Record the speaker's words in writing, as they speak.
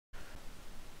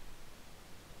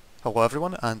Hello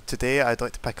everyone, and today I'd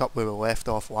like to pick up where we left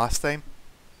off last time,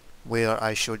 where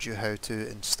I showed you how to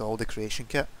install the creation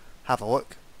kit. Have a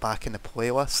look back in the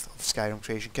playlist of Skyrim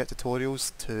creation kit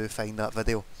tutorials to find that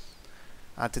video.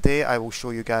 And today I will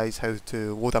show you guys how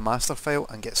to load a master file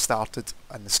and get started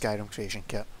in the Skyrim creation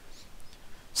kit.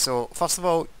 So first of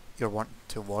all, you'll want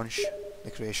to launch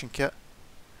the creation kit.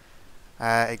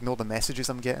 Ignore the messages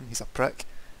I'm getting, he's a prick.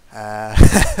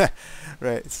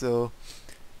 Right, so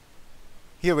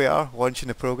here we are, launching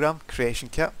the program, creation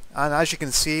kit, and as you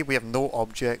can see we have no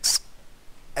objects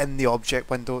in the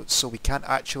object window, so we can't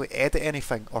actually edit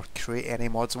anything or create any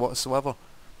mods whatsoever.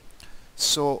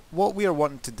 So what we are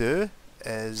wanting to do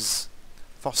is,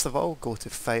 first of all, go to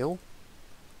File,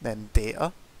 then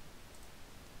Data,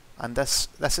 and this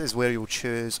is where you'll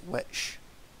choose which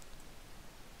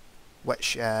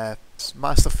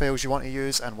master files you want to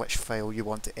use and which file you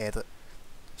want to edit.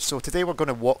 So today we're going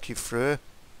to walk you through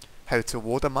how to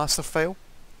load a master file,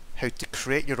 how to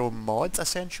create your own mod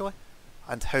essentially,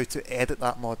 and how to edit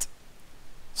that mod.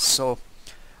 So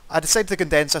I decided to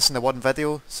condense this into one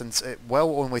video since it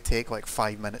will only take like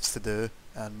 5 minutes to do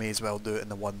and may as well do it in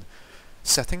the one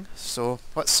sitting. So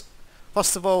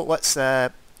first of all let's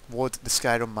load the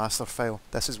Skyrim master file.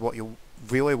 This is what you'll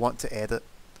really want to edit.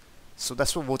 So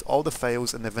this will load all the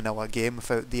files in the vanilla game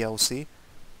without DLC.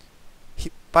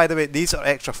 By the way, these are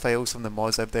extra files from the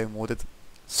mods I've downloaded.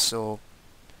 So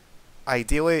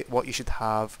ideally what you should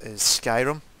have is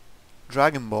Skyrim,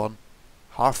 Dragonborn,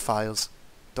 Hearthfires,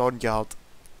 Dawnguard,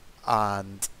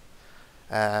 and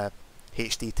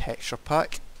HD texture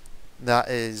pack. That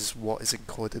is what is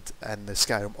included in the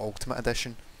Skyrim Ultimate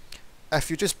Edition.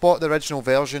 If you just bought the original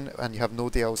version and you have no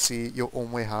DLC, you'll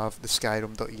only have the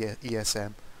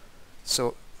Skyrim.esm.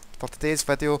 So for today's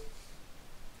video,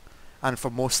 and for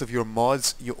most of your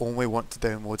mods, you only want to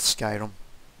download Skyrim.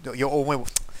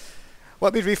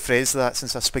 Let me rephrase that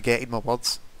since I spaghettied my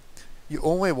words. You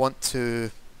only want to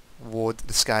load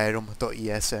the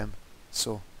Skyrim.esm.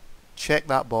 So check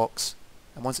that box,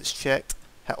 and once it's checked,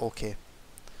 hit OK.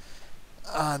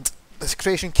 And this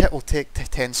creation kit will take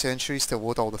 10 centuries to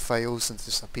load all the files since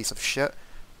it's a piece of shit,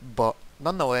 but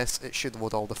nonetheless it should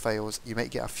load all the files. You might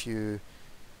get a few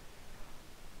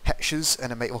hitches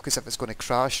and it might look as if it's going to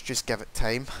crash. Just give it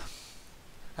time,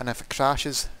 and if it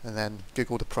crashes, then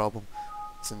Google the problem,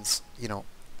 since you know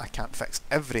I can't fix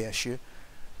every issue.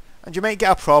 And you might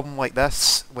get a problem like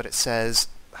this where it says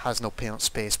has no parent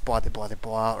space, blah blah blah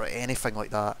blah, or anything like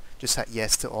that. Just hit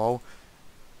yes to all,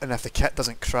 and if the kit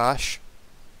doesn't crash,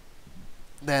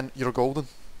 then you're golden.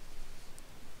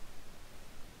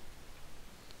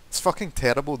 It's fucking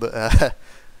terrible that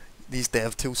these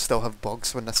dev tools still have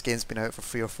bugs when this game's been out for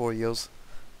 3 or 4 years.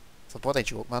 It's a bloody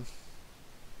joke, man.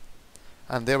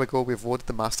 And there we go, we've loaded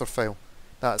the master file.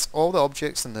 That's all the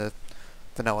objects in the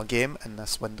vanilla game in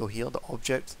this window here, the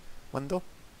object window.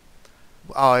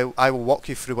 I will walk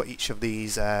you through what each of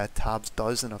these tabs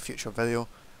does in a future video,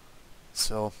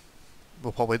 so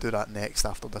we'll probably do that next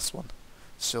after this one.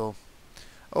 So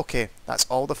okay, that's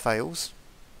all the files.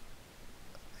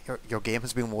 Your game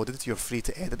has been loaded, you're free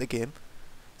to edit the game.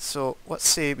 So let's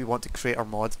say we want to create our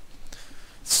mod.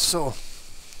 So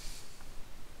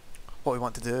what we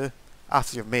want to do,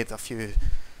 after you've made a few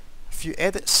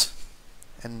edits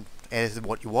and edited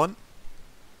what you want,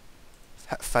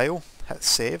 hit File, hit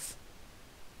Save,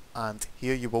 and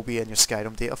here you will be in your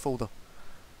Skyrim data folder.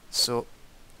 So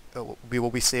we will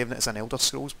be saving it as an Elder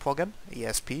Scrolls plugin,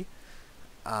 ESP,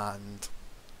 and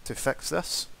to fix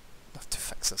this,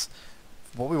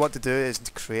 what we want to do is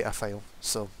to create a file.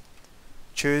 So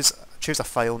choose a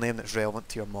file name that's relevant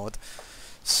to your mod.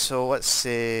 So let's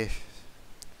say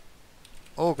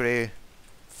Grey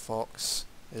Fox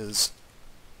is...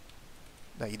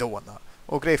 No, you don't want that.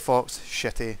 Grey Fox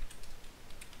shitty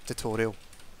tutorial.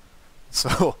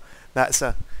 So that's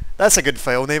a good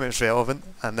file name. It's relevant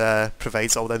and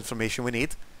provides all the information we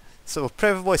need. So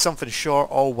probably something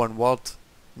short, all one word,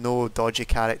 no dodgy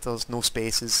characters, no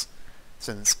spaces,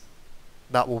 since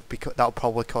that'll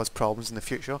probably cause problems in the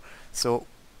future. So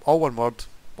all one word,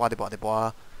 blah blah blah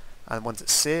blah, and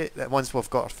once we've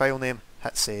got our file name,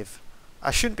 hit save. I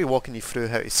shouldn't be walking you through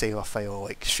how to save a file,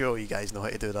 like sure you guys know how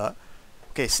to do that.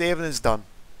 Okay, saving is done.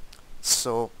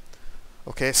 So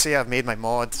okay, say I've made my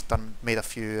mod, made a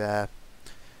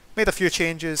few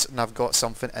changes, and I've got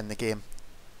something in the game.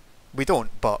 We don't,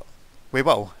 but we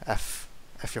will if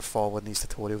you're following these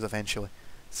tutorials eventually.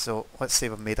 So let's say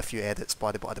we've made a few edits,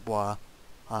 blah blah blah blah,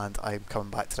 and I'm coming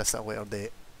back to this at a later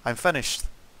date. I'm finished.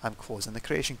 I'm closing the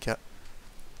creation kit.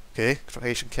 Okay,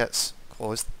 creation kit's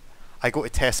closed. I go to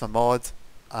test my mod,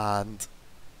 and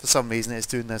for some reason it's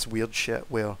doing this weird shit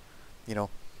where, you know,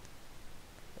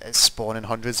 it's spawning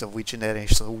hundreds of legionary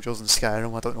soldiers in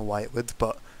Skyrim. I don't know why it would,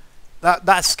 but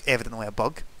that's evidently a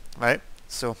bug, right?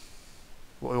 So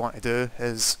what we want to do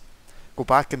is go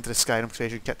back into the Skyrim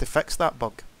creation kit to fix that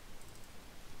bug.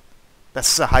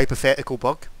 This is a hypothetical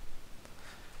bug.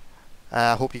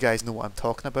 I hope you guys know what I'm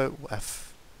talking about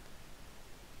if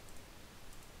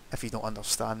you don't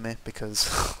understand me,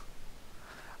 because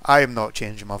I am not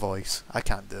changing my voice. I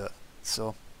can't do it.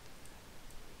 So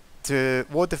to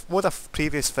load a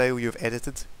previous file you've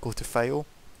edited, go to File,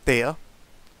 Data,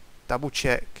 double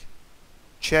check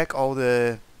all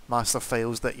the master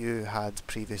files that you had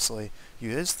previously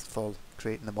used for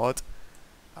creating the mod,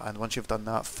 and once you've done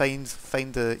that, find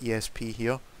the ESP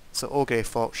here. So Ogre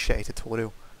Fox Shitty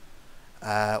Tutorial.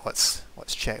 Let's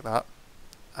check that,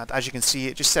 and as you can see,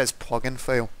 it just says plugin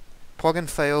file. Plugin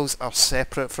files are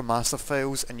separate from master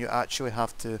files, and you actually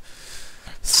have to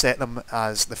set them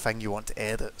as the thing you want to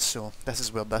edit. So this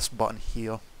is where this button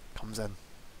here comes in.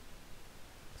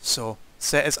 So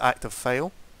set as active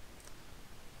file,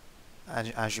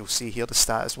 and as you'll see here, the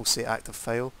status will say active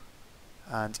file,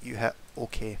 and you hit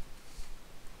OK.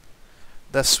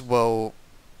 This will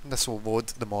load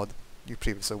the mod you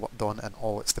previously worked on and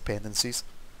all its dependencies.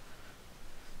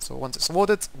 So once it's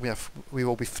loaded, we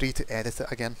will be free to edit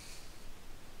it again.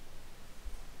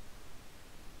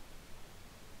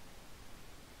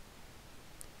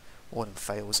 Loading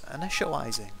files,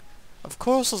 initializing. Of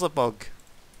course there's a bug.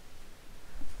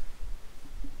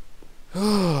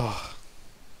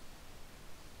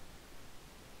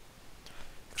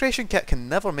 Creation Kit can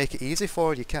never make it easy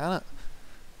for you, can it?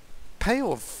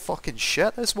 Pile of fucking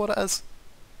shit is what it is.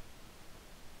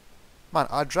 Man,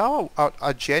 I'd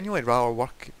genuinely rather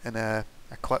work in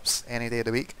Eclipse any day of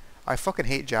the week. I fucking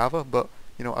hate Java, but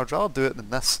you know, I'd rather do it than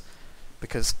this,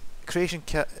 because Creation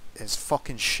Kit is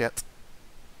fucking shit.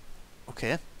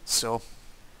 Okay, so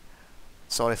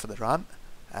sorry for the rant.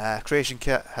 Creation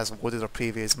Kit has loaded our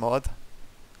previous mod,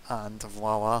 and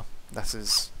voila, this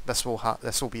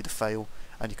will be the file,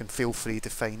 and you can feel free to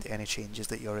find any changes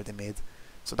that you already made.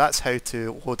 So that's how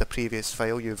to load a previous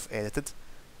file you've edited.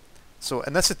 So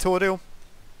in this tutorial,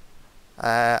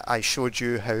 I showed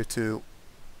you how to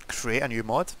create a new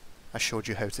mod. I showed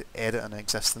you how to edit an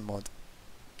existing mod.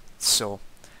 So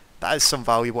that is some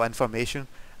valuable information,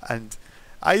 and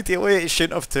ideally it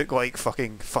shouldn't have took like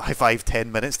fucking 5-10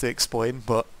 minutes to explain,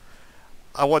 but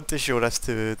I want to show this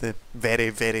to the very,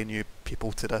 very new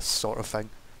people to this sort of thing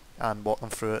and walk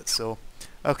them through it. So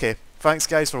okay, thanks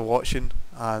guys for watching,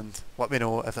 and let me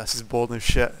know if this is boring as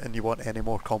shit and you want any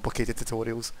more complicated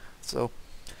tutorials. So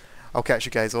I'll catch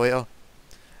you guys later.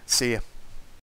 See ya.